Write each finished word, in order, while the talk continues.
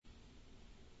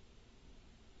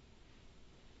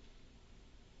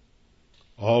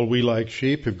All we like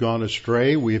sheep have gone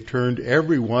astray. We have turned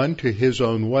everyone to his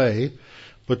own way.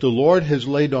 But the Lord has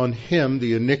laid on him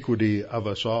the iniquity of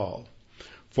us all.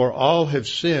 For all have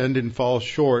sinned and fall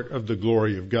short of the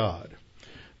glory of God.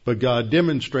 But God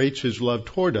demonstrates his love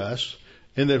toward us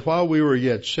in that while we were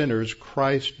yet sinners,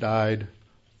 Christ died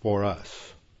for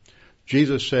us.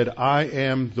 Jesus said, I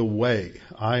am the way,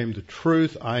 I am the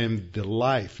truth, I am the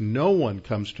life. No one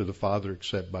comes to the Father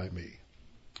except by me.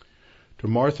 To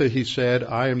Martha he said,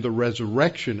 I am the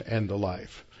resurrection and the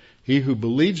life. He who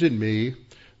believes in me,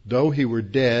 though he were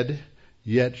dead,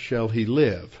 yet shall he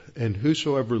live. And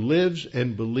whosoever lives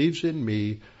and believes in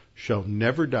me shall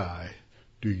never die.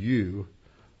 Do you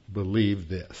believe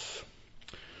this?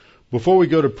 Before we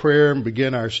go to prayer and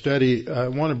begin our study, I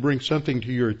want to bring something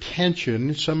to your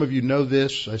attention. Some of you know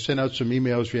this. I sent out some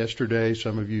emails yesterday.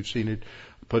 Some of you have seen it.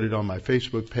 I put it on my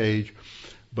Facebook page.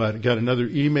 But I got another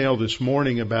email this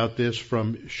morning about this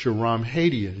from Shahram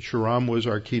Hadian. Shahram was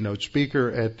our keynote speaker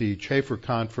at the Chafer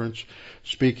Conference,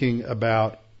 speaking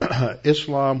about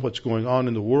Islam, what's going on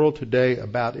in the world today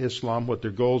about Islam, what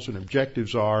their goals and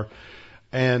objectives are.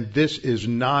 And this is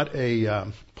not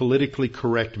a politically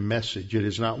correct message. It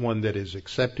is not one that is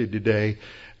accepted today.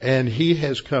 And he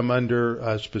has come under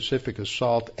a specific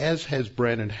assault, as has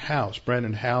Brandon House.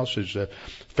 Brandon House is a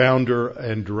founder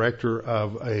and director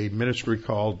of a ministry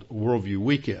called Worldview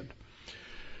Weekend.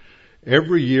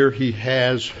 Every year he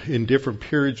has, in different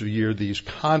periods of the year, these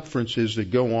conferences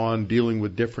that go on dealing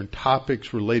with different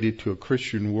topics related to a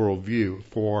Christian worldview.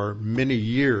 For many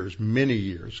years,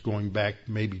 going back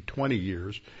maybe 20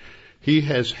 years, he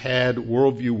has had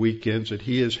worldview weekends that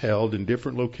he has held in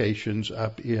different locations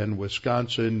up in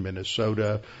Wisconsin,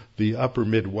 Minnesota, the upper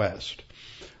Midwest.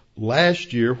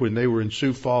 Last year, when they were in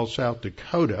Sioux Falls, South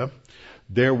Dakota,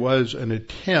 there was an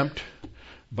attempt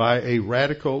by a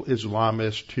radical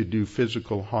Islamist to do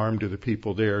physical harm to the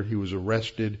people there. He was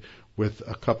arrested with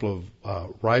a couple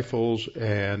of rifles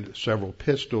and several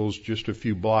pistols just a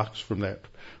few blocks from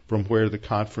where the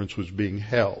conference was being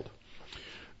held.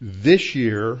 This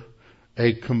year,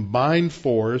 a combined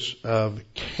force of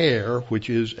CARE, which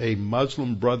is a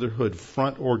Muslim Brotherhood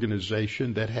front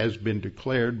organization that has been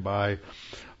declared by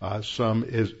some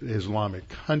Islamic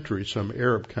countries, some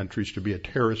Arab countries, to be a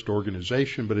terrorist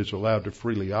organization, but is allowed to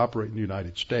freely operate in the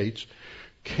United States.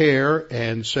 CARE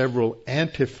and several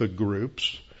Antifa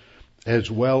groups, as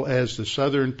well as the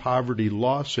Southern Poverty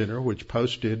Law Center, which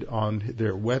posted on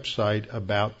their website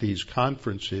about these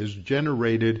conferences,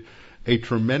 generated a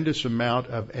tremendous amount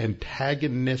of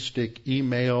antagonistic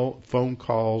email, phone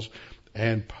calls,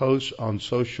 and posts on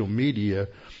social media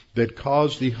that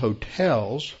caused the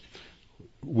hotels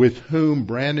with whom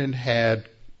Brandon had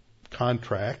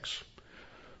contracts,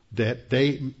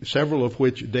 several of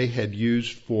which they had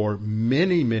used for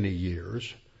many, many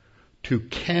years, to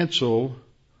cancel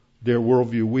their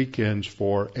Worldview weekends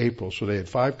for April. So they had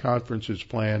 5 conferences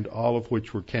planned, all of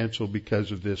which were canceled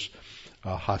because of this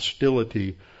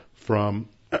hostility from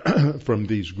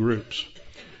these groups.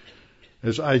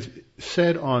 As I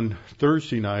said on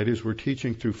Thursday night, as we're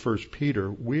teaching through 1 Peter,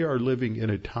 we are living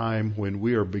in a time when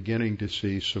we are beginning to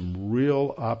see some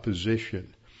real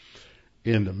opposition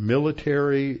in the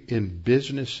military, in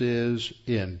businesses,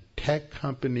 in tech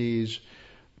companies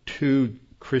to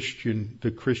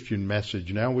the Christian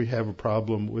message. Now we have a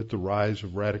problem with the rise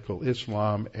of radical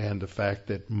Islam and the fact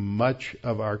that much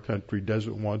of our country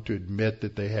doesn't want to admit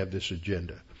that they have this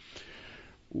agenda.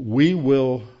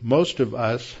 Most of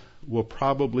us will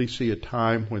probably see a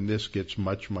time when this gets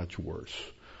much, much worse.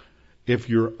 If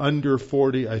you're under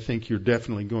 40, I think you're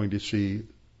definitely going to see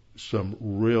some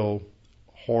real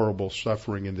horrible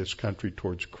suffering in this country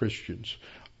towards Christians.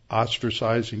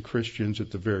 Ostracizing Christians at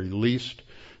the very least,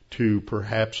 to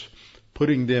perhaps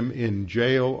putting them in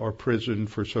jail or prison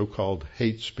for so-called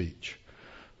hate speech.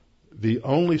 The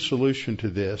only solution to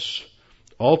this,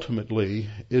 ultimately,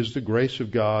 is the grace of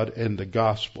God and the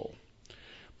gospel.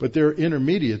 But there are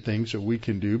intermediate things that we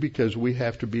can do because we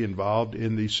have to be involved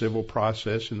in the civil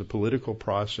process, in the political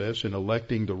process, in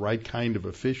electing the right kind of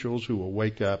officials who will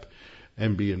wake up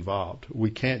and be involved.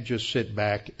 We can't just sit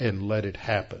back and let it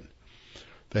happen.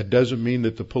 That doesn't mean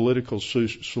that the political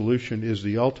solution is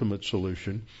the ultimate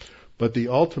solution, but the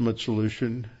ultimate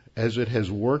solution, as it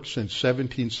has worked since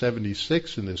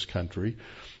 1776 in this country,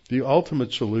 the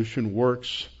ultimate solution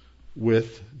works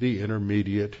with the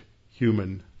intermediate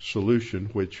human solution,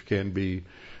 which can be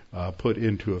put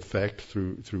into effect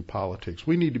through politics.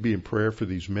 We need to be in prayer for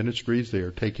these ministries. They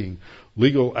are taking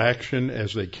legal action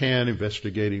as they can,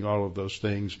 investigating all of those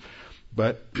things.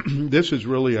 But this is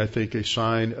really, I think, a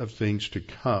sign of things to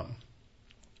come.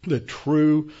 The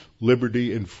true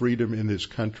liberty and freedom in this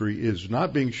country is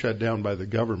not being shut down by the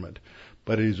government,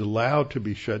 but it is allowed to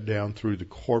be shut down through the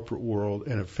corporate world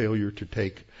and a failure to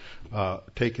take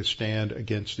a stand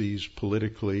against these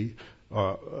politically,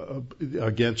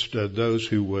 against those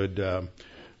who would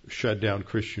shut down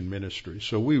Christian ministry.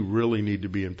 So we really need to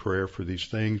be in prayer for these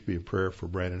things, be in prayer for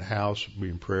Brandon House, be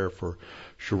in prayer for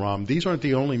Sharam. These aren't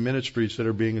the only ministries that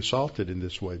are being assaulted in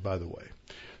this way, by the way.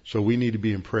 So we need to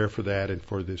be in prayer for that and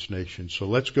for this nation. So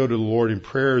let's go to the Lord in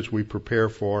prayer as we prepare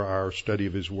for our study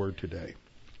of His Word today.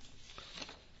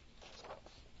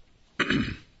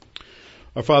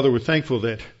 Our Father, we're thankful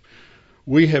that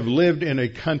we have lived in a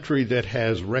country that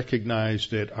has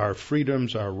recognized that our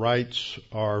freedoms, our rights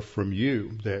are from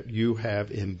you, that you have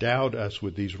endowed us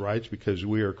with these rights because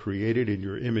we are created in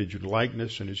your image and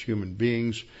likeness, and as human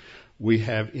beings, we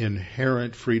have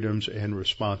inherent freedoms and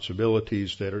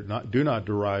responsibilities that do not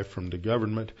derive from the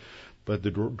government, but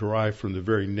that derive from the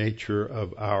very nature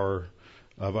of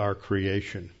our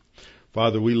creation.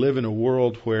 Father, we live in a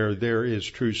world where there is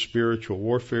true spiritual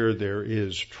warfare, there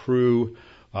is true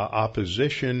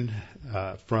opposition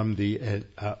from the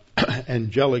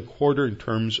angelic quarter in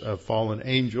terms of fallen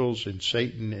angels and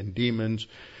Satan and demons,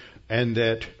 and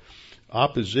that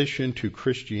opposition to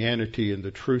Christianity and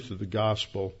the truth of the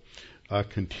gospel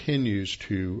continues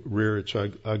to rear its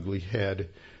ugly head,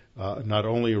 not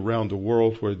only around the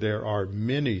world where there are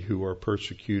many who are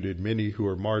persecuted, many who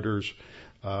are martyrs,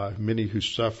 many who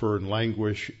suffer and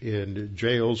languish in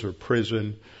jails or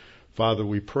prison. Father,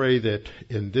 we pray that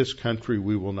in this country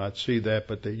we will not see that,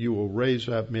 but that you will raise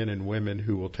up men and women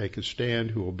who will take a stand,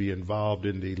 who will be involved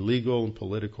in the legal and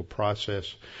political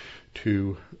process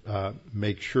to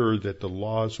make sure that the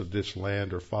laws of this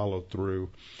land are followed through.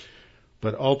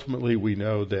 But ultimately we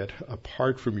know that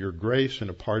apart from your grace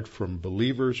and apart from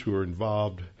believers who are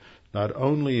involved, not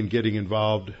only in getting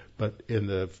involved but in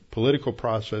the political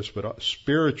process, but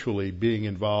spiritually being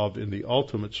involved in the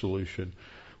ultimate solution,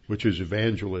 which is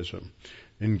evangelism,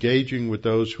 engaging with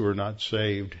those who are not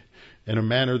saved in a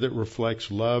manner that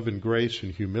reflects love and grace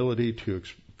and humility to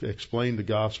explain the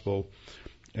gospel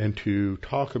and to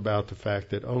talk about the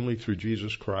fact that only through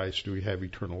Jesus Christ do we have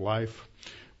eternal life,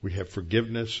 we have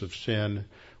forgiveness of sin,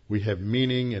 we have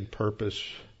meaning and purpose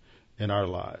in our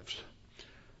lives.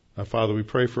 Now, Father, we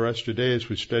pray for us today as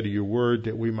we study your word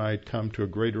that we might come to a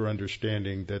greater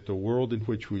understanding that the world in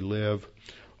which we live,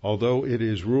 although it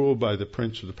is ruled by the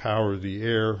prince of the power of the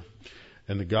air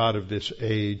and the God of this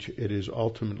age, it is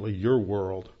ultimately your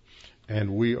world,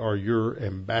 and we are your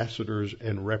ambassadors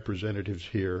and representatives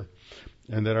here,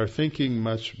 and that our thinking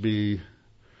must be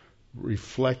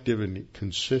reflective and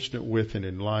consistent with and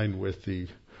in line with the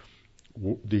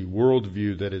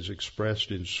worldview that is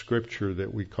expressed in Scripture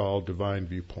that we call divine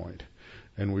viewpoint.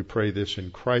 And we pray this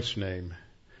in Christ's name.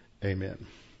 Amen.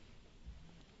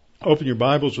 Open your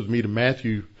Bibles with me to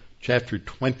Matthew chapter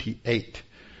 28.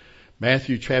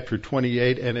 Matthew chapter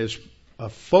 28, and as a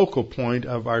focal point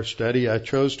of our study, I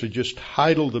chose to just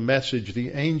title the message,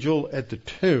 The Angel at the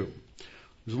Tomb.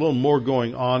 There's a little more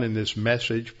going on in this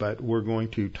message, but we're going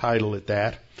to title it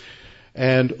that,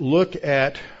 and look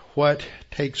at what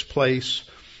takes place,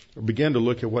 or begin to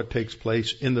look at what takes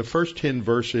place in the first 10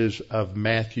 verses of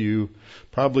Matthew,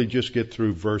 probably just get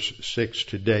through verse 6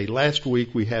 today. Last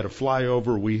week we had a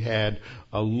flyover, we had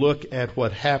a look at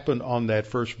what happened on that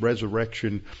first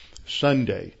resurrection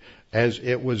Sunday, as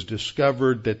it was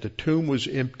discovered that the tomb was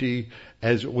empty,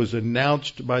 as it was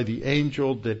announced by the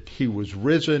angel that he was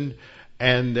risen,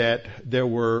 and that there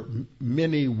were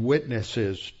many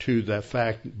witnesses to the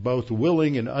fact, both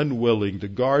willing and unwilling. The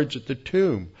guards at the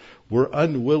tomb were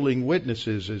unwilling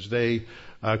witnesses as they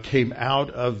came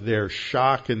out of their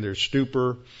shock and their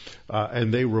stupor,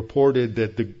 and they reported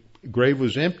that the grave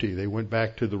was empty. They went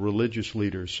back to the religious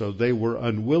leaders, so they were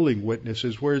unwilling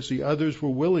witnesses, whereas the others were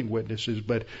willing witnesses.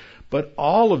 But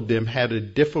all of them had a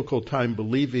difficult time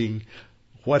believing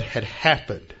what had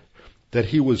happened, that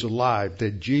he was alive,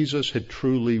 that Jesus had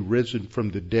truly risen from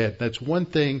the dead. That's one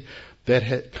thing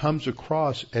that comes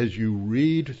across as you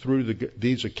read through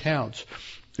these accounts,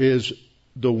 is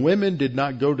the women did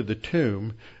not go to the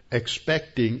tomb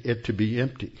expecting it to be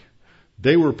empty.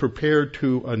 They were prepared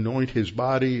to anoint his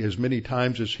body as many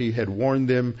times as he had warned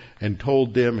them and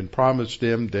told them and promised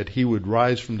them that he would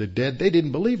rise from the dead. They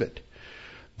didn't believe it.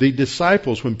 The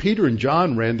disciples, when Peter and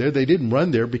John ran there, they didn't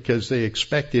run there because they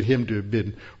expected him to have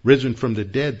been risen from the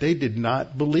dead. They did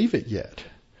not believe it yet.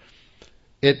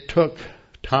 It took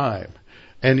time.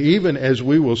 And even as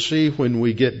we will see when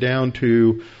we get down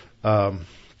to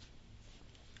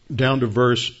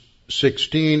verse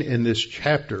 16 in this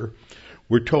chapter,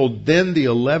 We're told, then the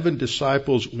 11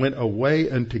 disciples went away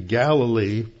unto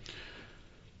Galilee,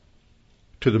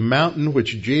 to the mountain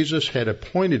which Jesus had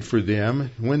appointed for them.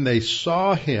 When they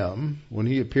saw him, when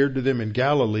he appeared to them in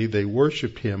Galilee, they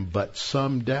worshipped him, but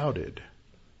some doubted.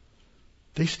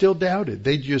 They still doubted.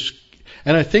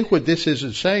 And I think what this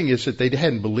isn't saying is that they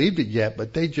hadn't believed it yet,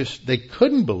 but they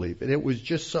couldn't believe it. It was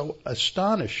just so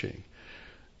astonishing.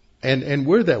 And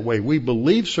we're that way. We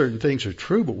believe certain things are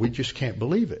true, but we just can't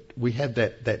believe it. We have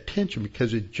that tension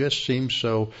because it just seems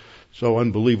so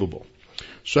unbelievable.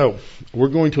 So we're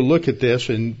going to look at this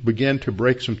and begin to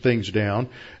break some things down.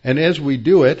 And as we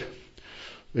do it,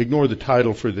 ignore the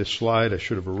title for this slide. I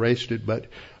should have erased it, but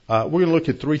we're going to look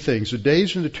at three things: the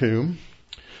days in the tomb.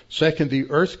 Second,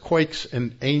 the earthquakes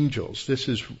and angels. This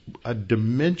is a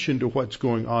dimension to what's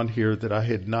going on here that I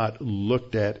had not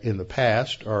looked at in the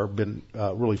past or been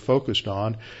really focused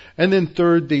on. And then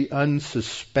third, the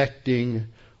unsuspecting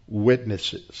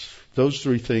witnesses. Those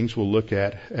three things we'll look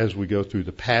at as we go through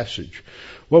the passage.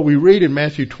 What we read in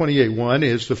Matthew 28:1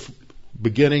 is the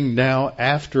beginning now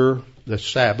after the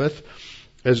Sabbath,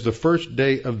 as the first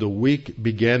day of the week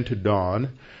began to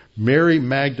dawn, Mary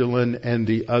Magdalene and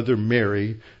the other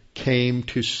Mary came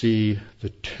to see the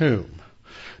tomb.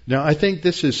 Now, I think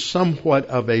this is somewhat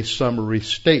of a summary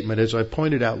statement. As I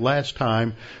pointed out last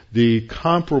time, the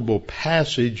comparable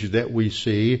passage that we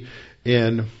see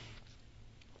in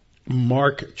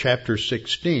Mark chapter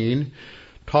 16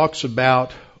 talks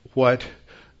about what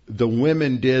the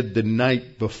women did the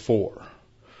night before,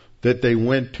 that they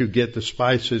went to get the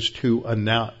spices to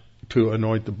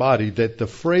anoint the body, that the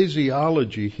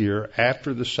phraseology here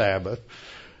after the Sabbath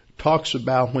talks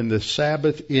about when the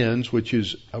Sabbath ends, which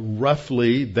is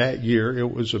roughly that year,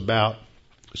 it was about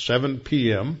 7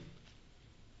 p.m.,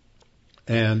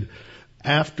 and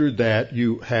after that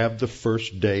you have the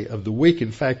first day of the week.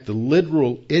 In fact, the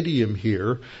literal idiom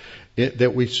here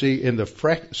that we see in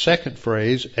the second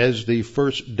phrase, as the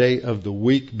first day of the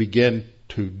week began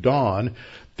to dawn,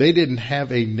 they didn't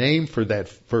have a name for that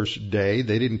first day.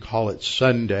 They didn't call it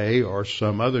Sunday or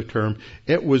some other term.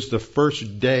 It was the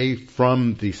first day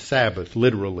from the Sabbath,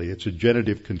 literally. It's a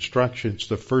genitive construction. It's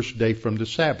the first day from the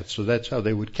Sabbath. So that's how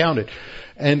they would count it.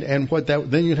 And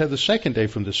then you'd have the second day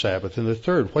from the Sabbath and the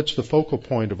third. What's the focal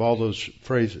point of all those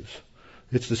phrases?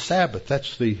 It's the Sabbath.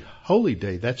 That's the holy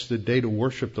day. That's the day to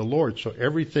worship the Lord. So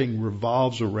everything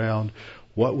revolves around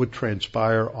what would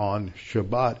transpire on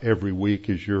Shabbat every week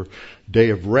is your day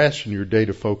of rest and your day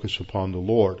to focus upon the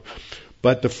Lord.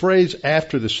 But the phrase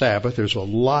after the Sabbath, there's a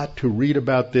lot to read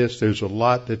about this. There's a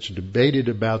lot that's debated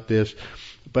about this.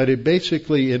 But it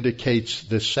basically indicates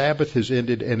the Sabbath has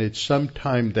ended and it's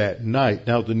sometime that night.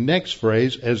 Now the next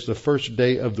phrase, as the first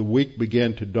day of the week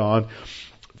began to dawn,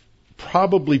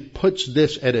 probably puts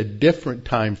this at a different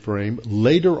time frame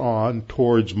later on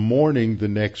towards morning the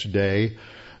next day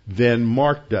than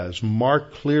Mark does.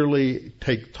 Mark clearly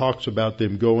talks about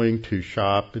them going to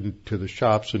shop and to the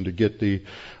shops and to get the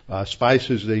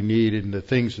spices they needed and the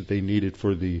things that they needed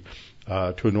for to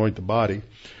anoint the body.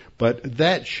 But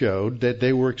that showed that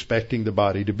they were expecting the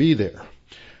body to be there.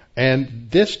 And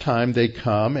this time they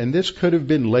come, and this could have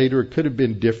been later, it could have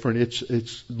been different.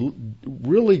 It's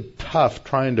really tough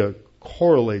trying to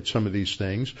correlate some of these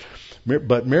things.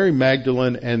 But Mary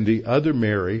Magdalene and the other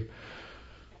Mary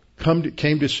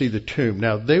came to see the tomb.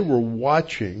 Now, they were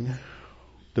watching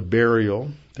the burial.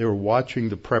 They were watching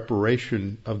the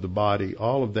preparation of the body,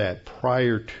 all of that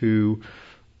prior to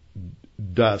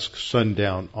dusk,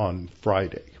 sundown on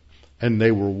Friday. And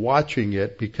they were watching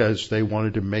it because they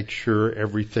wanted to make sure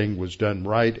everything was done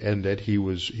right and that he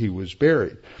was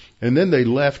buried. And then they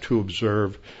left to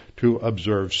observe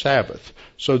Sabbath.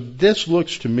 So this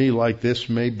looks to me like this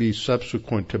may be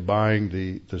subsequent to buying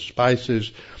the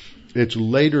spices. It's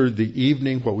later the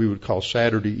evening, what we would call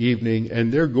Saturday evening, and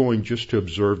they're going just to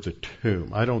observe the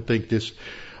tomb. I don't think this,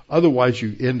 otherwise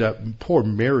you end up, poor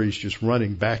Mary's just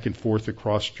running back and forth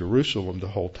across Jerusalem the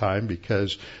whole time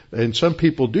and some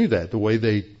people do that, the way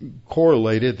they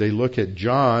correlate it. They look at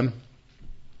John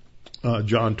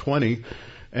 20,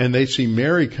 and they see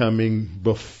Mary coming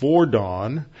before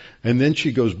dawn, and then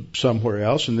she goes somewhere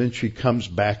else, and then she comes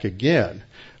back again.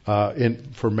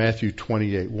 For Matthew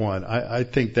 28:1. I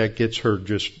think that gets her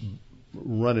just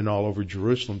running all over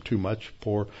Jerusalem too much.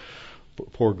 Poor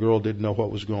girl didn't know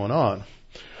what was going on.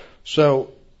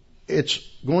 So it's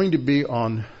going to be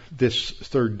on this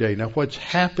third day. Now what's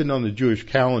happened on the Jewish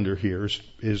calendar here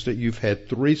is that you've had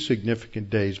 3 significant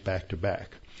days back to back.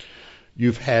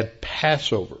 You've had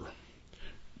Passover,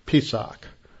 Pesach,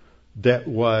 that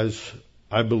was,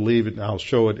 I believe, and I'll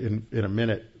show it in a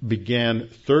minute, began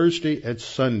Thursday at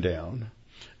sundown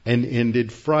and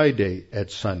ended Friday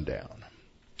at sundown.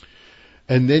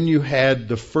 And then you had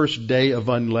the first day of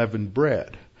unleavened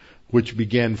bread, which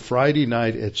began Friday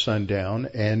night at sundown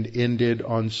and ended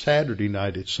on Saturday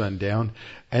night at sundown.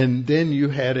 And then you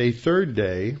had a third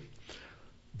day,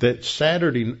 that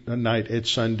Saturday night at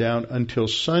sundown until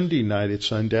Sunday night at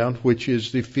sundown, which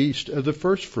is the Feast of the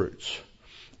First Fruits.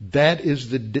 That is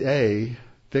the day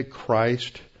that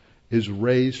Christ is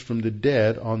raised from the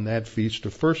dead on that Feast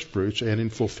of First Fruits, and in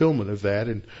fulfillment of that,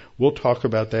 and we'll talk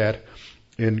about that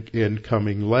in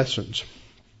coming lessons.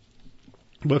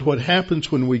 But what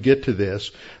happens when we get to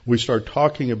this, we start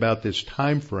talking about this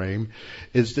time frame,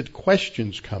 is that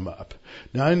questions come up.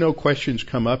 Now, I know questions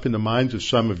come up in the minds of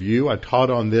some of you. I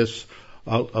taught on this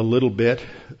a little bit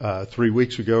 3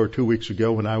 weeks ago or 2 weeks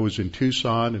ago when I was in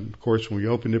Tucson. And, of course, when we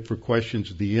opened it for questions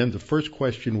at the end, the first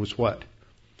question was what?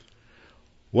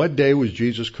 What day was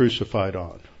Jesus crucified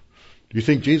on? Do you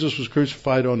think Jesus was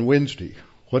crucified on Wednesday?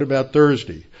 What about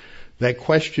Thursday? That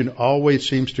question always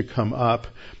seems to come up.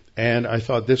 And I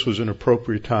thought this was an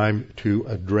appropriate time to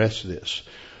address this.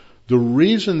 The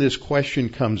reason this question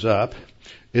comes up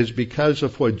is because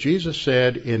of what Jesus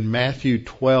said in Matthew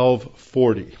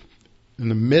 12:40. In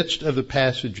the midst of the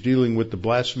passage dealing with the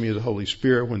blasphemy of the Holy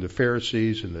Spirit, when the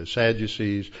Pharisees and the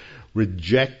Sadducees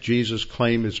reject Jesus'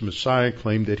 claim as Messiah,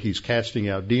 claim that he's casting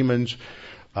out demons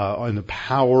on the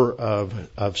power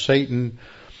of Satan,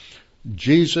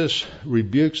 Jesus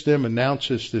rebukes them,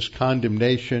 announces this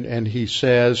condemnation, and he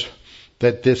says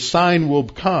that this sign will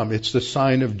come. It's the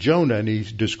sign of Jonah, and he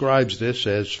describes this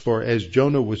as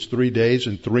Jonah was 3 days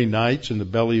and 3 nights in the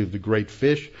belly of the great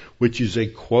fish, which is a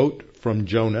quote from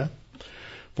Jonah.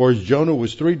 For as Jonah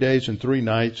was 3 days and 3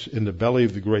 nights in the belly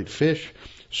of the great fish,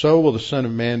 so will the Son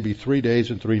of Man be 3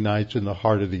 days and 3 nights in the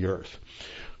heart of the earth.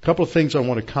 A couple of things I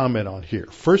want to comment on here.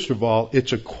 First of all,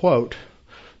 it's a quote.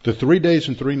 The 3 days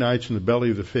and 3 nights in the belly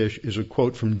of the fish is a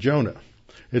quote from Jonah.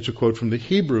 It's a quote from the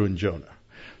Hebrew in Jonah.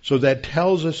 So that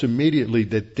tells us immediately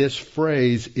that this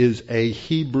phrase is a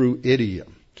Hebrew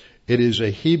idiom. It is a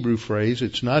Hebrew phrase.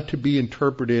 It's not to be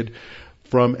interpreted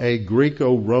from a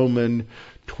Greco-Roman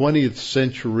 20th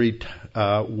century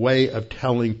way of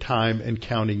telling time and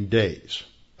counting days.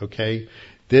 Okay?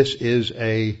 This is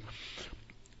a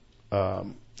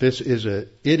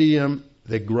idiom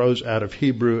that grows out of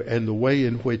Hebrew, and the way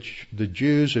in which the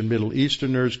Jews and Middle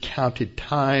Easterners counted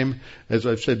time, as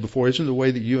I've said before, isn't the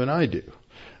way that you and I do.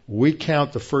 We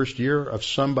count the first year of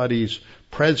somebody's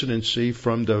presidency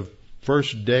from the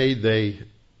first day they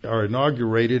are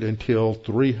inaugurated until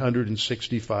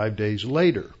 365 days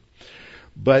later.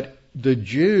 But the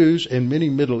Jews and many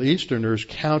Middle Easterners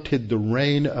counted the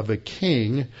reign of a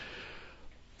king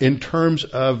in terms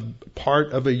of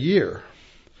part of a year.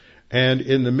 And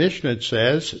in the Mishnah it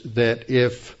says that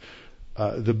if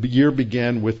the year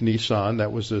began with Nisan,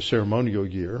 that was the ceremonial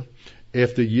year,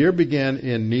 if the year began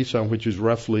in Nisan, which is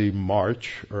roughly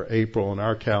March or April in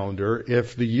our calendar,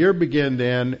 if the year began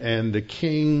then and the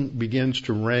king begins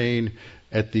to reign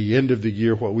at the end of the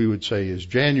year, what we would say is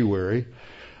January,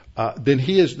 then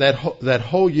he is that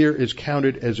whole year is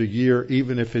counted as a year,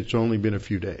 even if it's only been a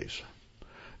few days.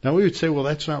 Now we would say, well,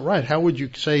 that's not right. How would you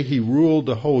say he ruled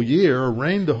the whole year or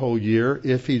reigned the whole year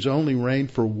if he's only reigned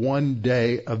for 1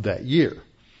 day of that year?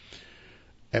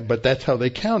 But that's how they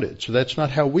counted. So that's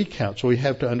not how we count. So we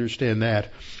have to understand that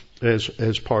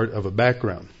as part of a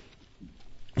background.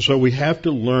 So we have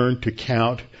to learn to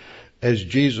count as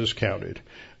Jesus counted.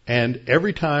 And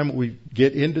every time we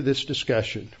get into this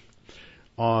discussion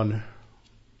on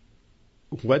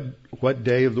what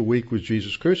day of the week was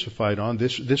Jesus crucified on,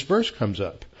 this verse comes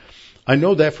up. I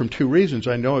know that from 2 reasons.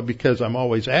 I know it because I'm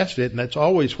always asked it, and that's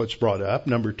always what's brought up.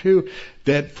 Number 2,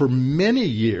 that for many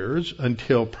years,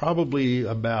 until probably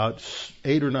about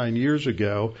 8 or 9 years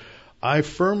ago, I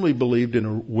firmly believed in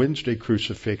a Wednesday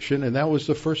crucifixion, and that was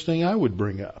the first thing I would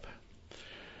bring up.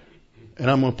 And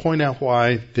I'm going to point out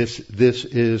why this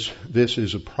is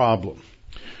a problem.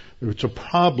 It's a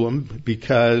problem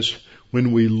because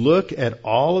when we look at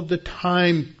all of the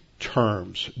time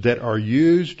terms that are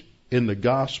used in the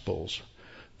Gospels,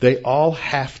 they all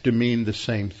have to mean the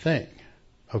same thing.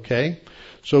 Okay?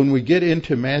 So when we get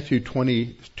into Matthew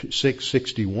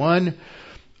 26:61,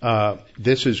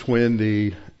 this is when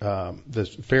the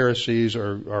Pharisees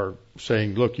are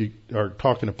saying, look, you are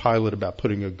talking to Pilate about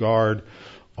putting a guard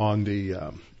on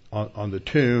the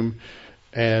tomb.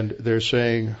 And they're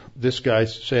saying, this guy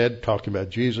said, talking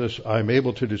about Jesus, I'm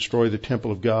able to destroy the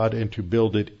temple of God and to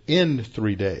build it in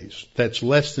 3 days. That's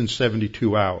less than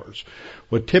 72 hours.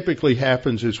 What typically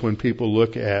happens is when people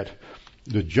look at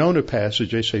the Jonah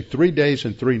passage, they say 3 days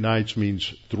and 3 nights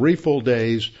means 3 full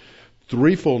days,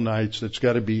 3 full nights, that's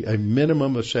got to be a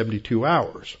minimum of 72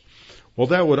 hours. Well,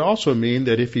 that would also mean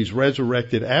that if he's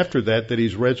resurrected after that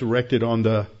he's resurrected on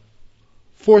the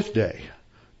 4th day,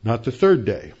 not the 3rd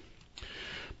day.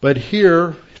 But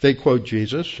here they quote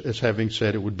Jesus as having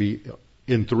said it would be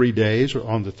in 3 days or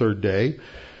on the 3rd day.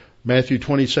 Matthew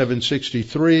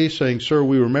 27:63 saying, "Sir,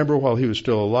 we remember while he was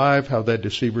still alive how that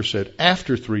deceiver said,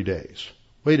 'After 3 days.'"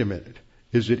 Wait a minute.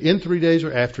 Is it in 3 days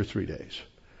or after 3 days?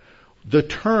 The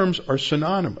terms are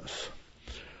synonymous.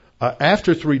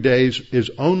 After 3 days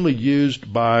is only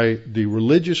used by the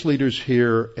religious leaders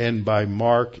here and by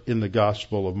Mark in the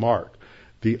Gospel of Mark.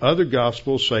 The other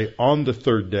Gospels say on the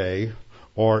 3rd day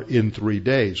or in 3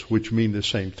 days, which mean the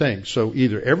same thing. So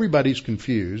either everybody's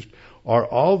confused or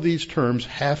all these terms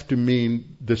have to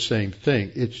mean the same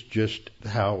thing. It's just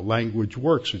how language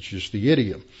works. It's just the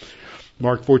idiom.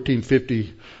 Mark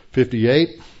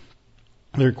 14:58.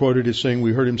 They're quoted as saying,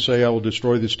 "We heard him say, 'I will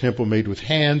destroy this temple made with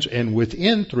hands,' and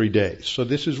within 3 days." So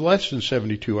this is less than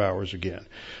 72 hours again.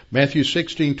 Matthew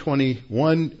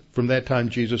 16:21, "From that time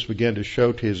Jesus began to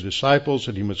show to his disciples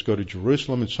that he must go to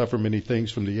Jerusalem and suffer many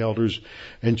things from the elders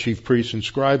and chief priests and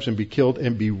scribes and be killed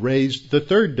and be raised the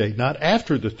 3rd day." Not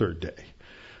after the 3rd day,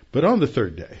 but on the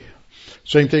 3rd day.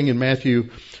 Same thing in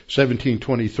Matthew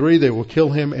 17:23, "They will kill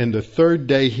him and the 3rd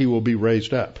day he will be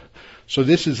raised up." So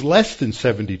this is less than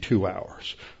 72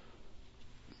 hours.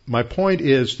 My point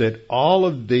is that all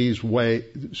of these ways,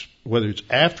 whether it's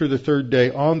after the 3rd day,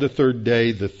 on the 3rd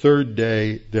day, the 3rd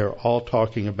day, they're all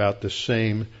talking about the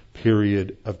same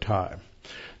period of time.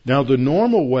 Now, the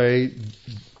normal way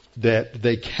that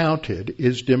they counted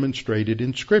is demonstrated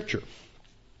in Scripture.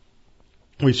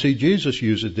 We see Jesus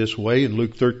use it this way in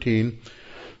Luke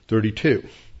 13:32.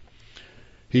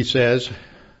 He says,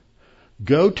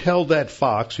 "Go tell that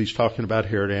fox," he's talking about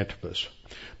Herod Antipas,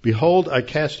 "Behold, I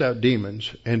cast out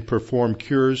demons and perform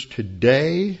cures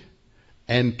today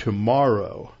and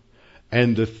tomorrow,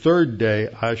 and the 3rd day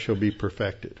I shall be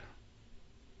perfected."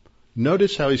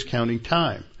 Notice how he's counting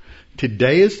time.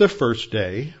 Today is the 1st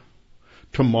day,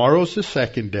 tomorrow's the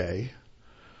 2nd day,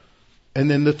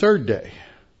 and then the 3rd day.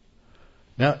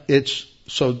 Now,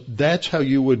 so that's how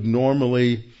you would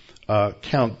normally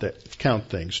count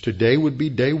things. Today would be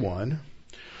day 1.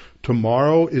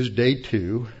 Tomorrow is day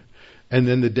 2, and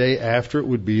then the day after it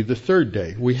would be the 3rd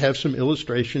day. We have some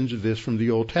illustrations of this from the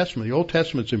Old Testament. The Old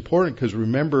Testament's important because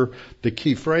remember the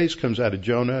key phrase comes out of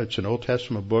Jonah. It's an Old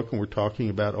Testament book, and we're talking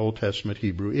about Old Testament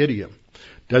Hebrew idiom.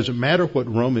 Doesn't matter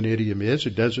what Roman idiom is.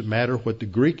 It doesn't matter what the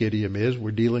Greek idiom is.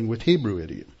 We're dealing with Hebrew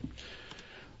idiom.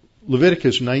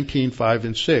 Leviticus 19:5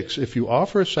 and 6. "If you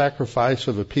offer a sacrifice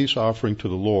of a peace offering to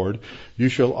the Lord, you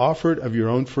shall offer it of your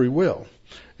own free will.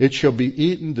 It shall be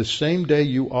eaten the same day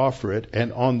you offer it,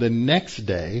 and on the next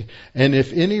day, and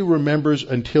if any remembers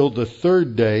until the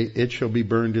 3rd day, it shall be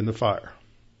burned in the fire."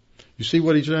 You see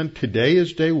what he's done? Today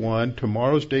is day 1,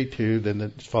 tomorrow's day 2, then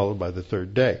it's followed by the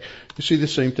 3rd day. You see the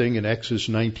same thing in Exodus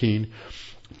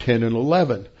 19:10 and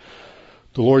 11.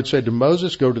 The Lord said to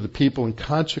Moses, "Go to the people and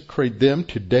consecrate them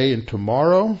today and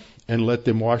tomorrow, and let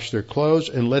them wash their clothes,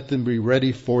 and let them be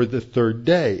ready for the 3rd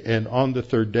day. And on the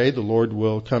 3rd day, the Lord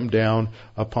will come down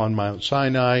upon Mount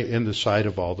Sinai in the sight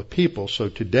of all the people." So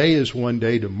today is 1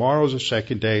 day, tomorrow is a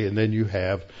 2nd day, and then you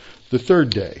have the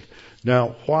 3rd day.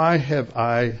 Now, why have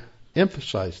I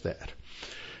emphasized that?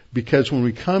 Because when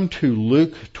we come to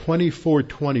Luke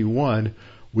 24:21,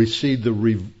 we see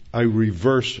a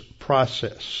reverse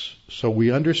process. So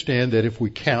we understand that if we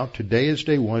count, today is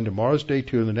day 1, tomorrow is day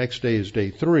 2, and the next day is day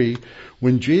 3,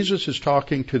 when Jesus is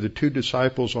talking to the 2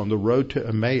 disciples on the road to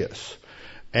Emmaus,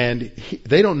 and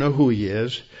they don't know who he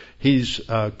is, he's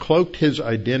cloaked his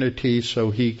identity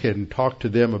so he can talk to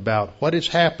them about what has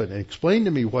happened, and explain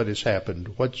to me what has happened,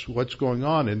 what's going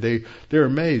on, and they're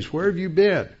amazed. "Where have you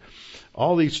been?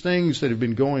 All these things that have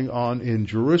been going on in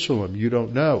Jerusalem, you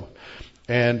don't know."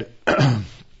 And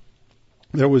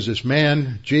there was this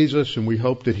man, Jesus, and we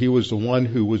hoped that he was the one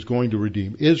who was going to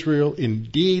redeem Israel.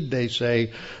 Indeed, they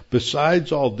say,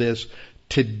 besides all this,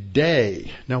 today.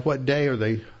 Now, what day are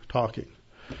they talking?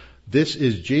 This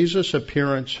is Jesus'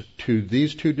 appearance to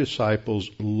these 2 disciples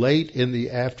late in the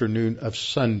afternoon of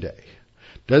Sunday.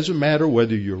 Doesn't matter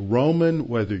whether you're Roman,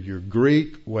 whether you're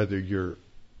Greek, whether you're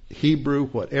Hebrew,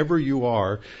 whatever you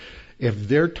are, if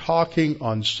they're talking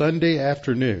on Sunday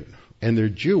afternoon and they're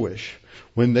Jewish,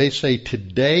 when they say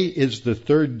today is the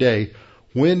 3rd day,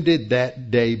 when did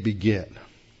that day begin?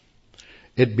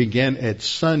 It began at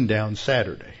sundown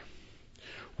Saturday.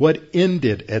 What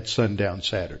ended at sundown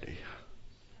Saturday?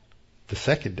 The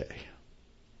 2nd day.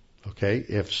 Okay,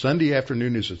 if Sunday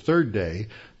afternoon is the 3rd day,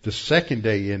 the 2nd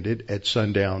day ended at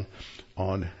sundown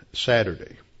on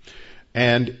Saturday.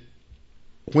 And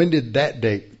when did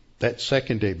that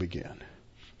second day begin?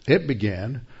 It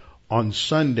began on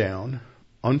sundown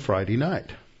on Friday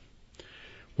night.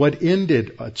 What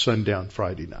ended at sundown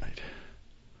Friday night?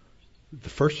 The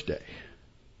first day.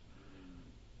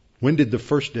 When did the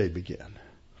first day begin?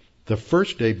 The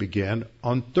first day began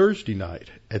on Thursday night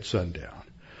at sundown.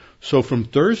 So from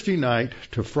Thursday night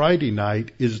to Friday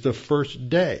night is the first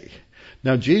day.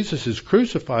 Now Jesus is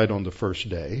crucified on the first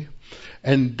day,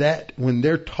 and that when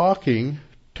they're talking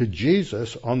to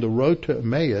Jesus on the road to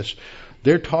Emmaus,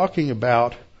 they're talking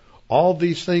about all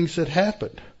these things that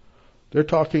happened. They're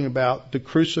talking about the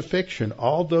crucifixion.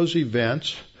 All those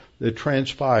events that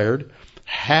transpired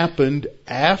happened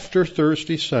after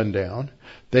Thursday sundown.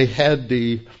 They had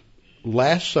the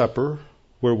Last Supper,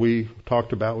 where we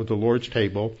talked about with the Lord's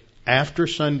table, after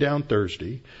sundown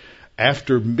Thursday.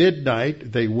 After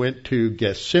midnight, they went to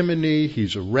Gethsemane.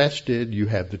 He's arrested. You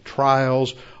have the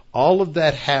trials. All of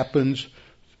that happens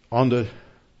on the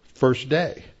first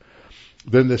day.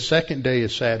 Then the second day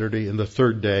is Saturday, and the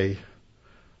third day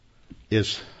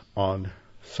is on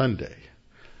Sunday.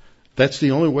 That's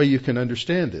the only way you can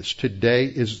understand this. Today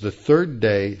is the third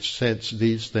day since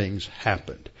these things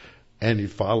happened. And it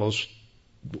follows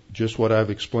just what I've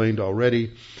explained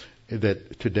already,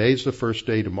 that today's the first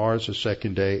day, tomorrow's the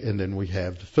second day, and then we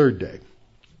have the third day.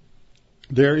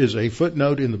 There is a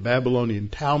footnote in the Babylonian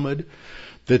Talmud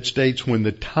that states when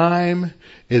the time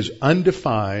is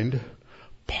undefined,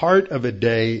 part of a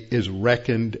day is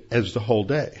reckoned as the whole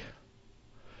day.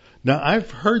 Now, I've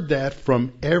heard that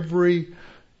from every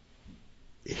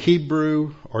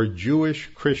Hebrew or Jewish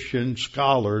Christian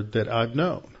scholar that I've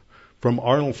known, from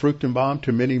Arnold Fruchtenbaum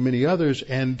to many, many others,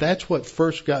 and that's what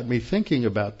first got me thinking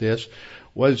about this,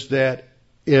 was that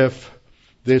if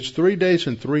this 3 days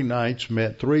and 3 nights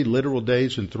meant 3 literal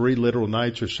days and 3 literal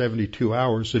nights or 72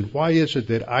 hours, then why is it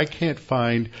that I can't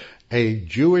find a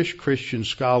Jewish Christian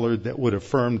scholar that would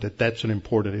affirm that that's an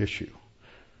important issue?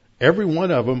 Every one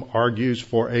of them argues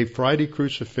for a Friday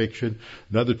crucifixion.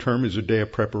 Another term is a day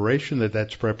of preparation,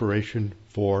 that's preparation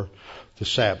for the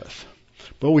Sabbath.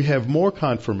 But we have more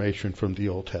confirmation from the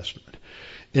Old Testament.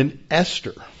 In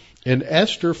Esther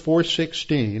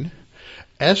 4:16,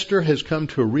 Esther has come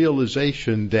to a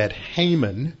realization that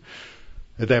Haman,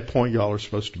 at that point y'all are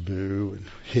supposed to boo and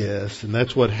hiss, and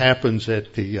that's what happens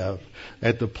at the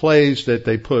plays that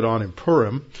they put on in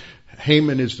Purim.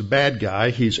 Haman is the bad guy.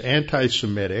 He's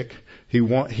anti-Semitic.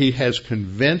 He has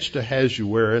convinced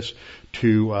Ahasuerus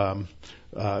to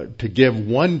give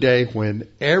one day when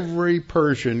every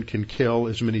Persian can kill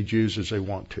as many Jews as they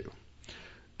want to.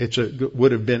 It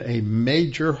would have been a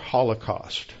major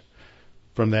Holocaust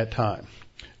from that time.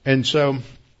 And so,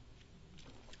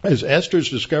 as Esther's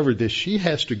discovered this, she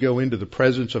has to go into the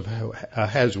presence of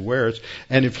Ahasuerus,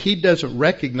 and if he doesn't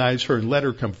recognize her and let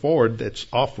her come forward, that's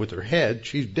off with her head,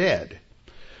 she's dead.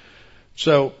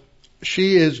 So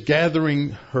she is gathering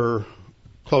her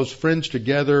close friends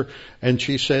together, and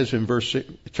she says in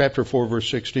chapter 4, verse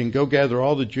 16, "Go gather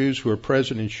all the Jews who are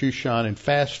present in Shushan and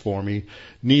fast for me,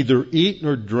 neither eat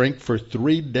nor drink for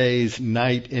 3 days,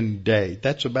 night and day."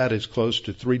 That's about as close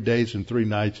to 3 days and 3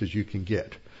 nights as you can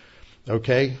get.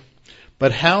 Okay?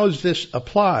 But how is this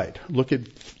applied? Look at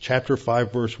chapter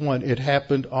 5, verse 1. It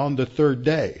happened on the third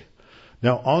day.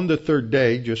 Now, on the third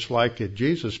day, just like at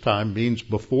Jesus' time, means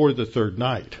before the third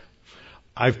night.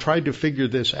 I've tried to figure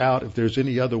this out. If there's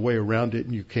any other way around it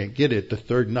and you can't get it, the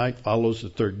third night follows the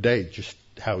third day, just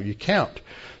how you count.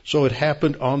 So it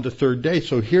happened on the third day.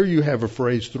 So here you have a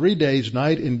phrase, 3 days,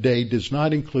 night and day, does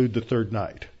not include the third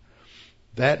night.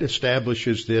 That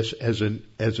establishes this as an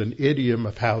idiom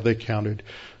of how they counted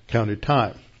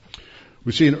time.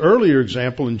 We see an earlier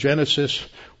example in Genesis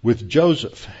with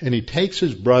Joseph, and he takes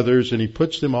his brothers and he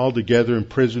puts them all together in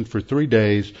prison for 3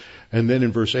 days. And then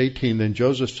in verse 18, then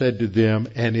Joseph said to them,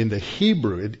 and in the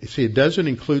Hebrew, it doesn't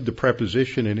include the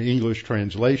preposition in English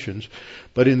translations,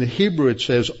 but in the Hebrew it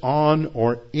says on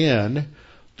or in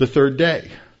the third day.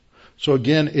 So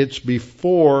again, it's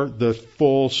before the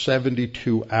full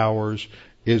 72 hours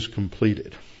is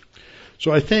completed.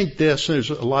 So I think there's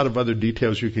a lot of other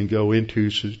details you can go into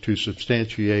to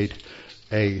substantiate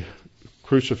a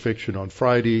crucifixion on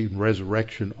Friday and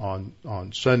resurrection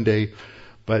on Sunday.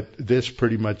 But this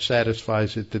pretty much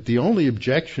satisfies it, that the only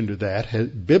objection to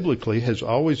that biblically has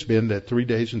always been that 3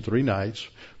 days and 3 nights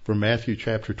from Matthew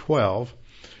chapter 12.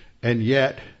 And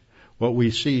yet what we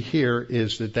see here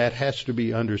is that has to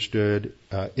be understood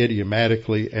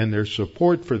idiomatically, and there's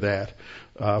support for that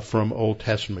from Old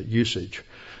Testament usage.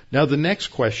 Now the next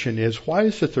question is, why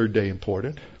is the third day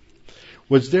important?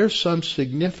 Was there some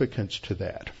significance to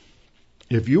that?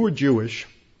 If you were Jewish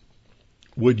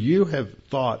would you have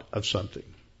thought of something?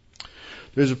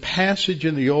 There's a passage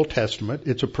in the Old Testament.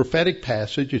 It's a prophetic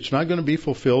passage. It's not going to be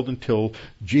fulfilled until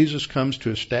Jesus comes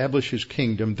to establish his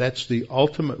kingdom. That's the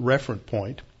ultimate reference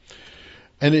point.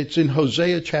 And it's in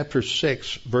Hosea chapter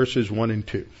 6, verses 1 and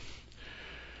 2,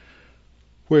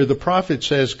 where the prophet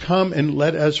says, "Come and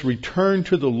let us return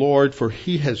to the Lord, for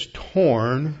he has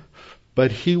torn,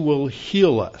 but he will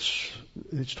heal us."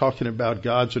 It's talking about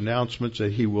God's announcements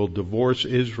that he will divorce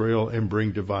Israel and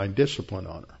bring divine discipline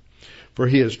on her. "For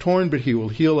he has torn, but he will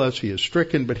heal us. He is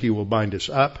stricken, but he will bind us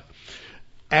up.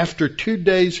 After 2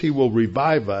 days he will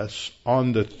revive us.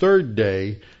 On the 3rd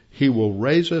day he will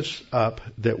raise us up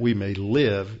that we may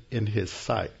live in his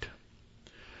sight."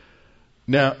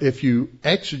 Now, if you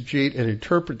exegete and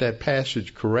interpret that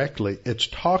passage correctly, it's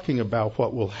talking about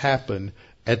what will happen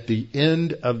at the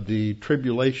end of the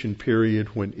tribulation period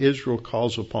when Israel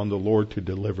calls upon the Lord to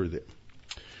deliver them.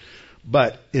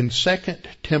 But in Second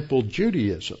Temple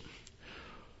Judaism,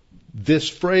 this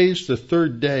phrase, the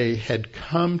 3rd day, had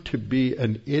come to be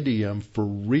an idiom for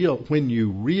real when you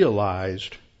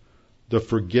realized the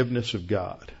forgiveness of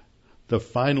God, the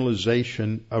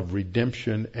finalization of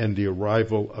redemption, and the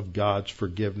arrival of God's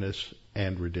forgiveness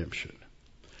and redemption.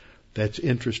 That's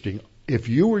interesting. If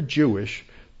you were Jewish,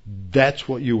 that's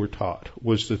what you were taught,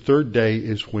 was the 3rd day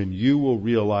is when you will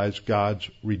realize God's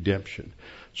redemption.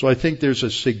 So I think there's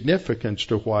a significance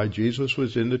to why Jesus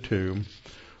was in the tomb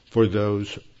for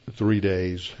those 3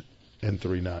 days and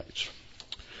 3 nights.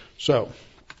 So,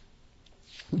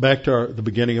 back to the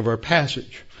beginning of our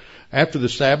passage. After the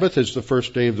Sabbath, as the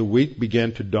first day of the week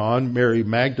began to dawn, Mary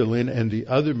Magdalene and the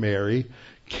other Mary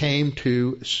came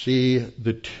to see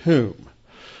the tomb.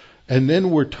 And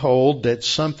then we're told that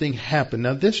something happened.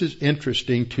 Now, this is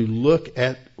interesting to look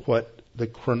at what the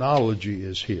chronology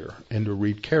is here and to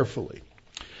read carefully.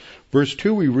 Verse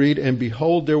 2 we read, "And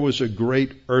behold, there was a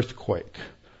great earthquake."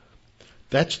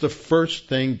 That's the first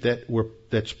thing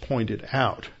that's pointed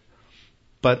out.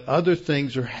 But other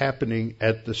things are happening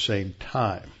at the same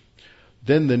time.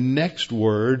 Then the next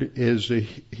word is the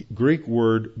Greek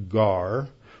word gar,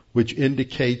 which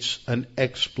indicates an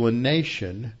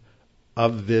explanation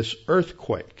of this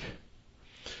earthquake.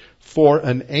 "For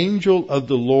an angel of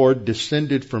the Lord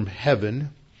descended from heaven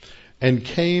and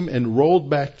came and rolled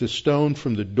back the stone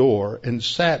from the door and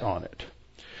sat on it."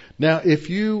 Now, if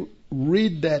you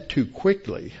read that too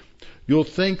quickly, you'll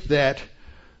think that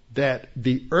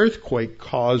the earthquake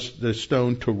caused the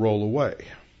stone to roll away.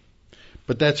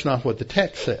 But that's not what the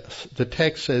text says. The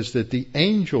text says that the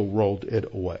angel rolled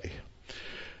it away.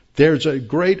 There's a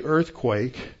great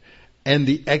earthquake, and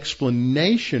the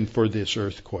explanation for this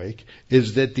earthquake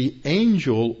is that the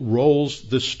angel rolls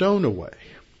the stone away.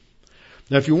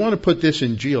 Now, if you want to put this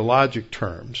in geologic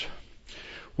terms,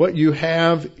 what you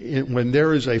have when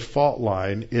there is a fault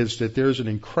line is that there's an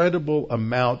incredible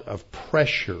amount of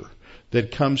pressure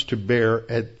that comes to bear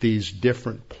at these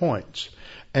different points.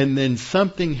 And then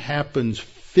something happens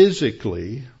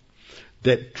physically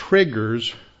that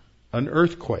triggers an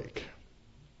earthquake.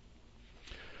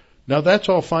 Now, that's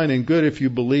all fine and good if you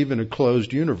believe in a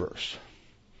closed universe.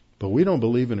 But we don't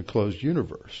believe in a closed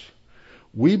universe.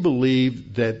 We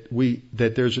believe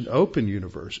that there's an open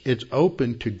universe. It's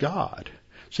open to God.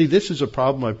 See, this is a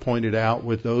problem I pointed out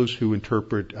with those who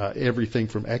interpret everything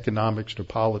from economics to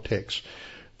politics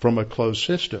from a closed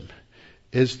system,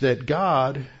 is that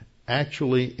God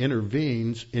actually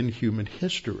intervenes in human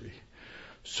history.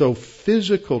 So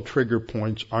physical trigger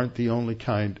points aren't the only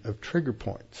kind of trigger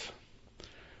points.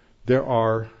 There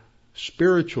are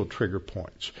spiritual trigger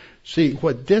points. See,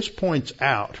 what this points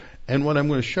out, and what I'm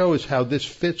going to show is how this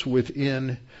fits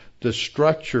within the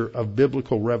structure of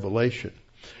biblical revelation,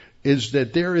 is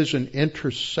that there is an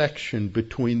intersection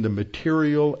between the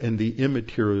material and the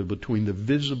immaterial, between the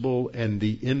visible and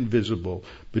the invisible,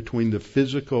 between the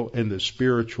physical and the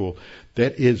spiritual,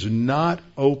 that is not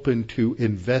open to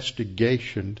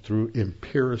investigation through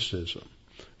empiricism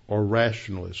or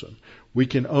rationalism. We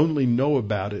can only know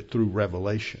about it through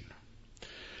revelation.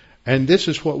 And this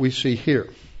is what we see here,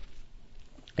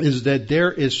 is that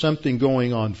there is something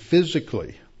going on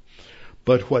physically,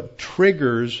 but what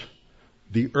triggers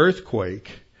the earthquake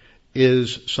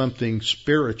is something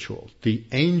spiritual. The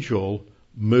angel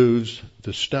moves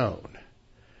the stone.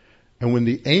 And when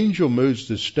the angel moves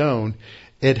the stone,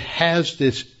 it has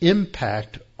this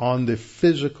impact on the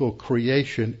physical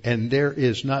creation, and there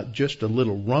is not just a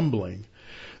little rumbling.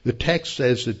 The text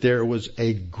says that there was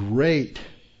a great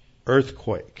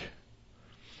earthquake.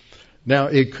 Now,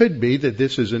 it could be that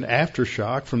this is an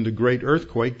aftershock from the great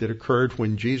earthquake that occurred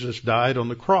when Jesus died on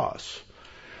the cross.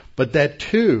 But that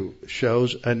too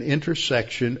shows an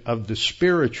intersection of the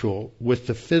spiritual with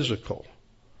the physical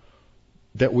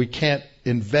that we can't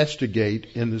investigate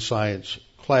in the science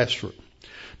classroom.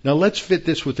 Now let's fit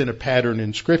this within a pattern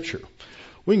in Scripture.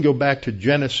 We can go back to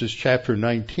Genesis chapter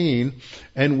 19,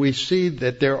 and we see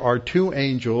that there are two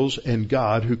angels and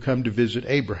God who come to visit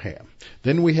Abraham.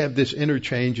 Then we have this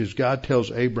interchange as God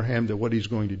tells Abraham that what he's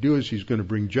going to do is he's going to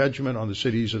bring judgment on the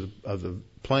cities of the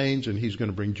plains, and he's going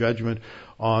to bring judgment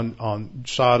on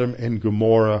Sodom and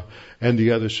Gomorrah and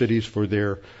the other cities for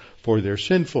their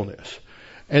sinfulness.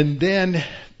 And then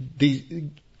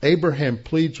Abraham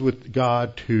pleads with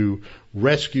God to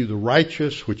rescue the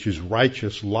righteous, which is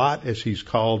righteous Lot, as he's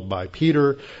called by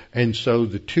Peter. And so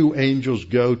the two angels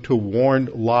go to warn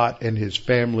Lot and his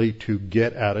family to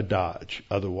get out of Dodge,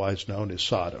 otherwise known as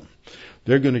Sodom.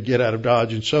 They're going to get out of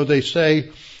Dodge. And so they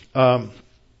say, the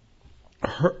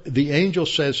angel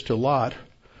says to Lot,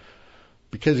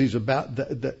 because he's about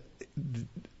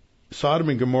Sodom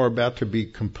and Gomorrah about to be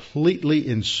completely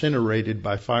incinerated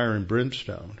by fire and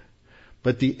brimstone.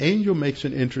 But the angel makes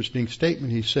an interesting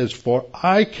statement. He says, "For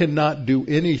I cannot do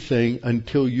anything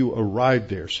until you arrive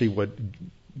there." See, what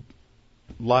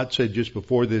Lot said just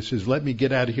before this is, let me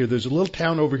get out of here. There's a little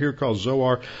town over here called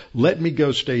Zoar. Let me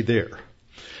go stay there.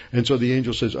 And so the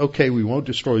angel says, okay, we won't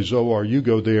destroy Zoar. You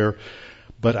go there.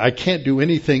 But I can't do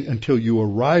anything until you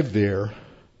arrive there.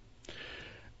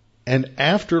 And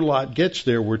after Lot gets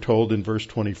there, we're told in verse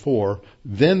 24,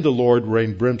 then the Lord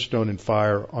rained brimstone and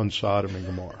fire on Sodom and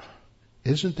Gomorrah.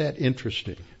 Isn't that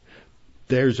interesting?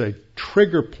 There's a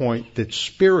trigger point that's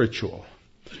spiritual,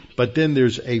 but then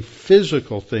there's a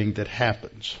physical thing that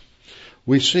happens.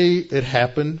 We see it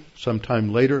happen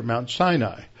sometime later at Mount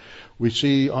Sinai. We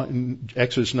see in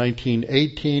Exodus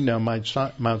 19:18, now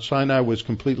Mount Sinai was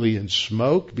completely in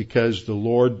smoke because the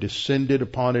Lord descended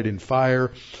upon it in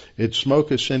fire. Its smoke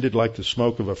ascended like the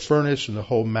smoke of a furnace, and the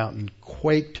whole mountain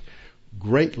quaked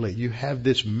greatly. You have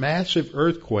this massive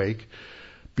earthquake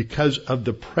because of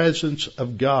the presence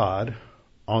of God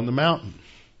on the mountain.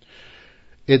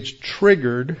 It's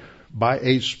triggered by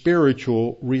a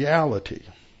spiritual reality.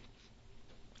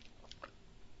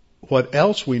 What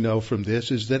else we know from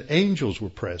this is that angels were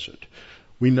present.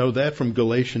 We know that from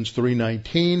Galatians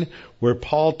 3:19, where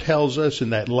Paul tells us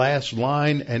in that last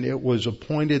line, and it was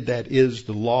appointed, that is,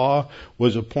 the law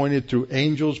was appointed through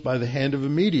angels by the hand of a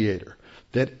mediator.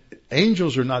 That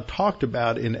angels are not talked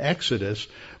about in Exodus,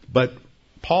 but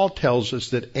Paul tells us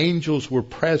that angels were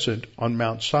present on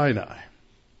Mount Sinai.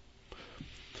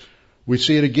 We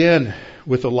see it again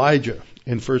with Elijah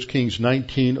in 1 Kings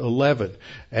 19:11,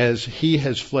 as he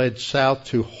has fled south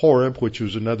to Horeb, which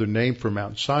was another name for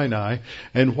Mount Sinai.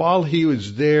 And while he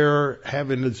was there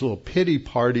having his little pity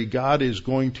party, God is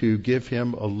going to give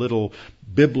him a little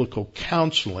biblical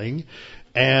counseling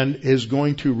and is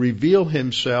going to reveal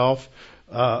himself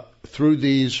through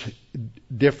these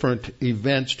different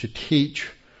events to teach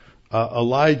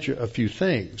Elijah a few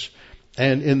things.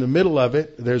 And in the middle of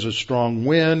it, there's a strong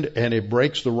wind, and it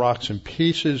breaks the rocks in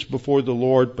pieces before the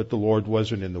Lord, but the Lord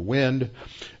wasn't in the wind.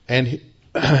 And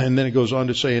then it goes on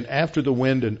to say, and after the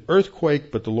wind, an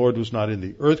earthquake, but the Lord was not in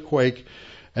the earthquake.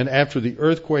 And after the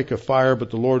earthquake, a fire, but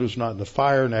the Lord was not in the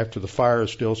fire. And after the fire, a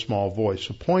still small voice.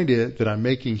 The point that I'm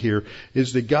making here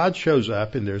is that God shows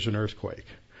up, and there's an earthquake.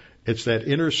 It's that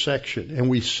intersection. And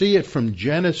we see it from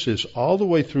Genesis all the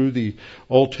way through the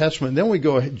Old Testament. And then we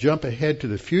jump ahead to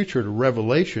the future, to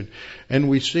Revelation. And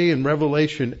we see in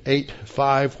Revelation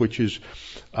 8:5, which is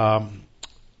during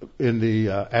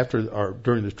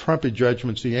the trumpet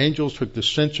judgments, the angels took the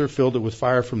censer, filled it with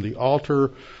fire from the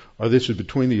altar, or this is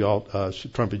between the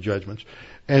trumpet judgments,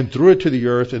 and threw it to the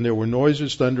earth, and there were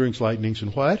noises, thunderings, lightnings,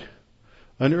 and what?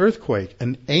 An earthquake.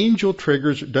 An angel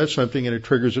does something, and it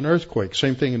triggers an earthquake.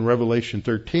 Same thing in Revelation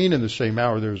 13. In the same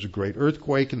hour, there was a great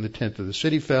earthquake, and the tenth of the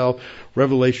city fell.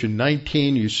 Revelation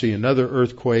 19, you see another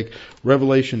earthquake.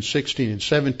 Revelation 16 and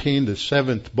 17, the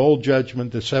seventh bowl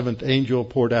judgment. The seventh angel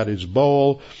poured out his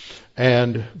bowl.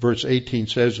 And verse 18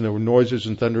 says, and there were noises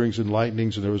and thunderings and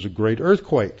lightnings, and there was a great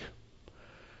earthquake.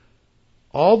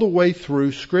 All the way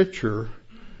through Scripture,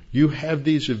 you have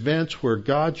these events where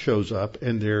God shows up,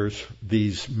 and there's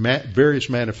these various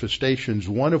manifestations,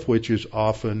 one of which is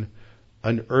often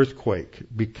an earthquake,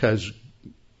 because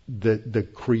the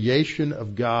creation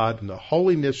of God and the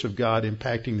holiness of God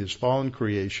impacting this fallen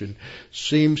creation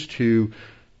seems to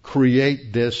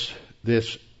create this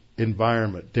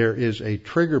environment. There is a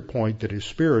trigger point that is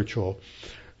spiritual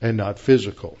and not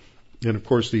physical. And of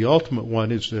course, the ultimate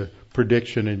one is the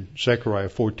prediction in Zechariah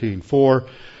 14:4.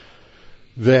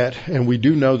 And we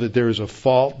do know that there is a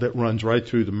fault that runs right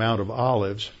through the Mount of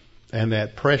Olives, and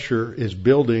that pressure is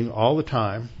building all the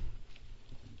time.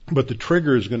 But the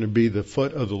trigger is going to be the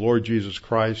foot of the Lord Jesus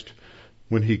Christ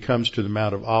when he comes to the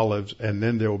Mount of Olives, and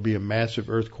then there will be a massive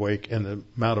earthquake, and the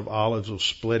Mount of Olives will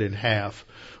split in half,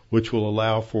 which will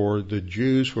allow for the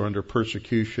Jews who are under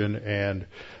persecution and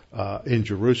in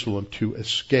Jerusalem to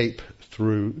escape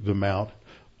through the Mount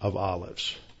of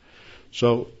Olives.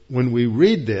 So when we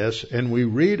read this and we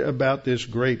read about this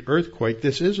great earthquake,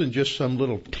 this isn't just some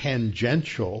little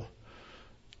tangential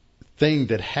thing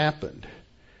that happened.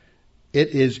 It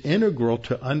is integral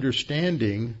to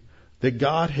understanding that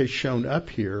God has shown up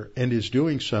here and is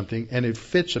doing something, and it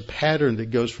fits a pattern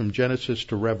that goes from Genesis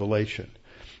to Revelation.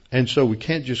 And so we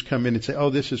can't just come in and say, oh,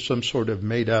 this is some sort of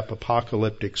made-up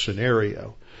apocalyptic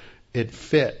scenario. It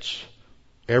fits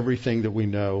everything that we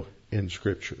know in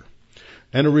Scripture.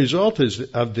 And a result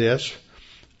of this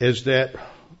is that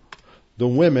the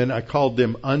women, I called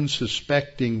them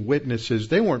unsuspecting witnesses.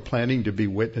 They weren't planning to be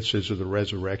witnesses of the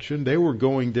resurrection. They were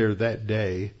going there that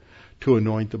day to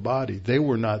anoint the body. They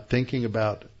were not thinking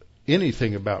about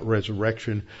anything about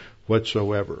resurrection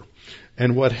whatsoever.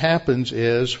 And what happens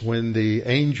is when they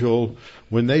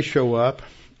show up,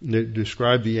 they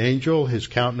describe the angel, his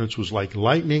countenance was like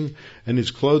lightning, and his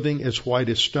clothing as white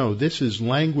as snow. This is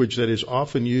language that is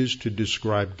often used to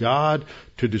describe God,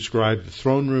 to describe the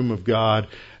throne room of God,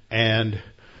 and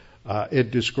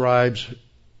it describes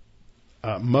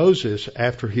Moses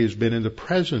after he has been in the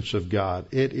presence of God.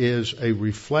 It is a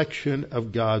reflection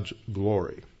of God's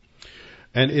glory.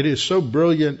 And it is so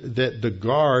brilliant that the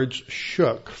guards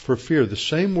shook for fear. The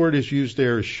same word is used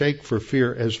there as shake for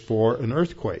fear as for an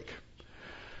earthquake.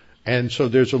 And so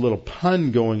there's a little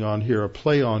pun going on here, a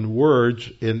play on words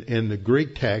in the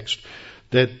Greek text,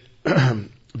 that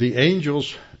the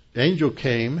angel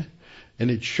came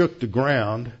and it shook the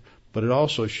ground, but it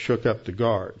also shook up the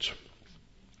guards.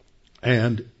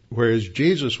 And whereas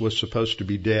Jesus was supposed to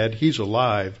be dead, he's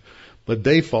alive, but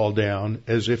they fall down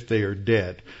as if they are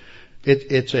dead.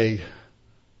 It's a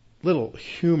little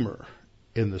humor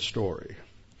in the story.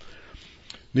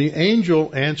 The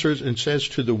angel answers and says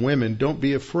to the women, don't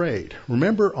be afraid.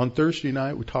 Remember on Thursday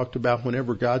night we talked about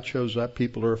whenever God shows up,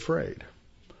 people are afraid.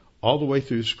 All the way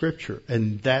through Scripture.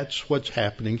 And that's what's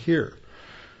happening here.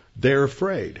 They're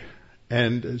afraid.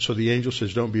 And so the angel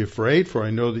says, don't be afraid, for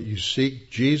I know that you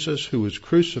seek Jesus who was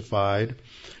crucified.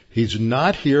 He's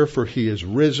not here, for he is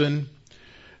risen.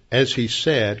 As he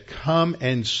said, come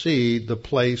and see the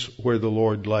place where the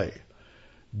Lord lay.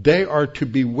 They are to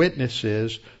be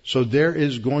witnesses, so there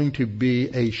is going to be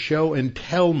a show and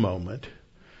tell moment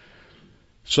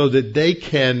so that they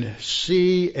can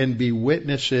see and be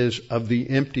witnesses of the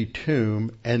empty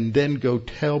tomb and then go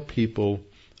tell people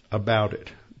about it.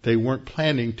 They weren't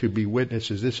planning to be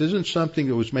witnesses. This isn't something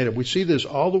that was made up. We see this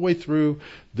all the way through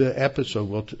the episode.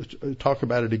 We'll talk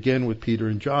about it again with Peter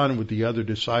and John and with the other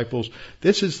disciples.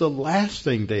 This is the last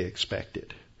thing they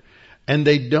expected. And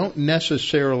they don't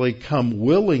necessarily come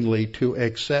willingly to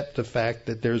accept the fact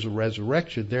that there's a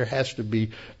resurrection. There has to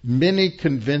be many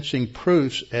convincing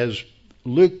proofs, as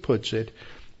Luke puts it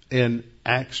in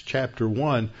Acts chapter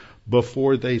 1,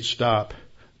 before they stop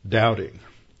doubting.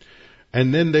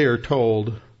 And then they are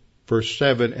told, verse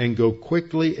 7, and go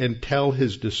quickly and tell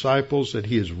his disciples that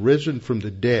he is risen from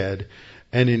the dead,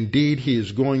 and indeed he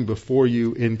is going before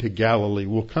you into Galilee.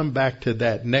 We'll come back to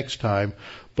that next time,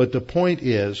 but the point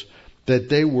is that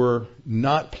they were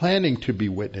not planning to be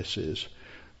witnesses.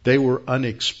 They were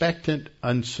unexpectant,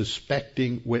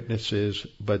 unsuspecting witnesses,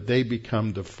 but they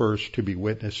become the first to be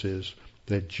witnesses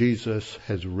that Jesus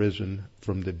has risen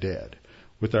from the dead.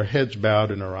 With our heads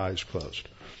bowed and our eyes closed.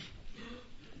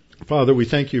 Father, we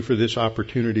thank you for this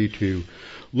opportunity to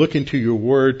look into your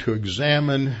word, to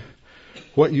examine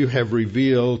what you have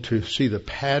revealed, to see the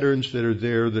patterns that are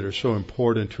there that are so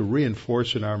important, to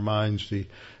reinforce in our minds the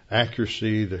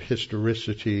accuracy, the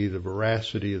historicity, the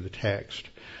veracity of the text,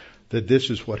 that this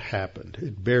is what happened.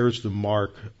 It bears the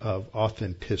mark of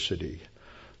authenticity,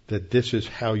 that this is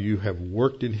how you have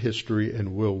worked in history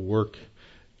and will work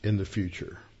in the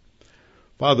future.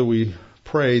 Father, we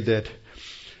pray that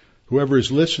whoever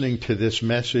is listening to this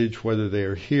message, whether they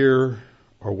are here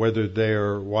or whether they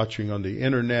are watching on the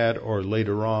internet or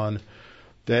later on,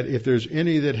 that if there's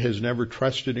any that has never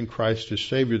trusted in Christ as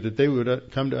Savior, that they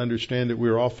would come to understand that we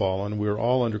are all fallen, we are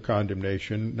all under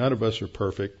condemnation, none of us are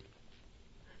perfect.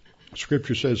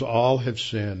 Scripture says all have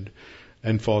sinned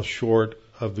and fall short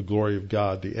of the glory of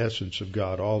God, the essence of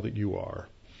God, all that you are.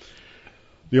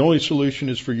 The only solution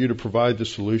is for you to provide the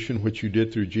solution, which you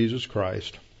did through Jesus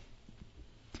Christ.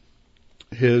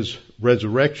 His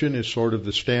resurrection is sort of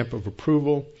the stamp of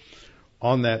approval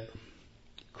on that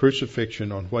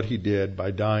crucifixion, on what he did by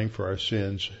dying for our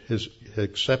sins, his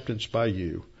acceptance by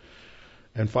you.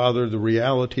 And Father, the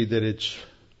reality that it's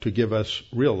to give us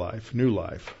real life, new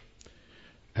life,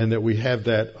 and that we have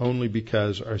that only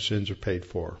because our sins are paid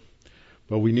for.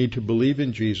 But we need to believe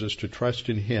in Jesus, to trust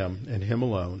in him and him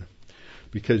alone,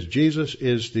 because Jesus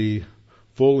is the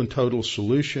full and total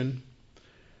solution,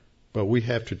 but we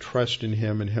have to trust in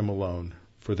him and him alone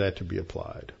for that to be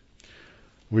applied.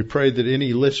 We pray that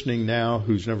any listening now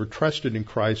who's never trusted in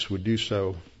Christ would do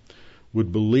so,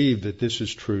 would believe that this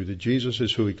is true, that Jesus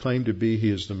is who he claimed to be. He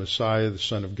is the Messiah, the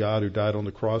Son of God, who died on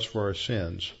the cross for our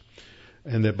sins,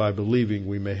 and that by believing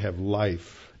we may have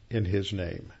life in his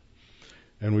name.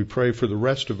 And we pray for the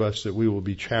rest of us that we will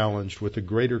be challenged with a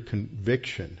greater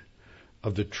conviction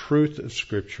of the truth of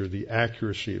Scripture, the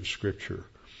accuracy of Scripture,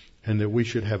 and that we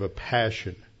should have a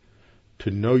passion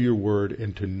to know your word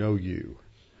and to know you.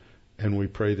 And we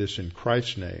pray this in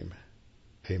Christ's name.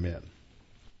 Amen.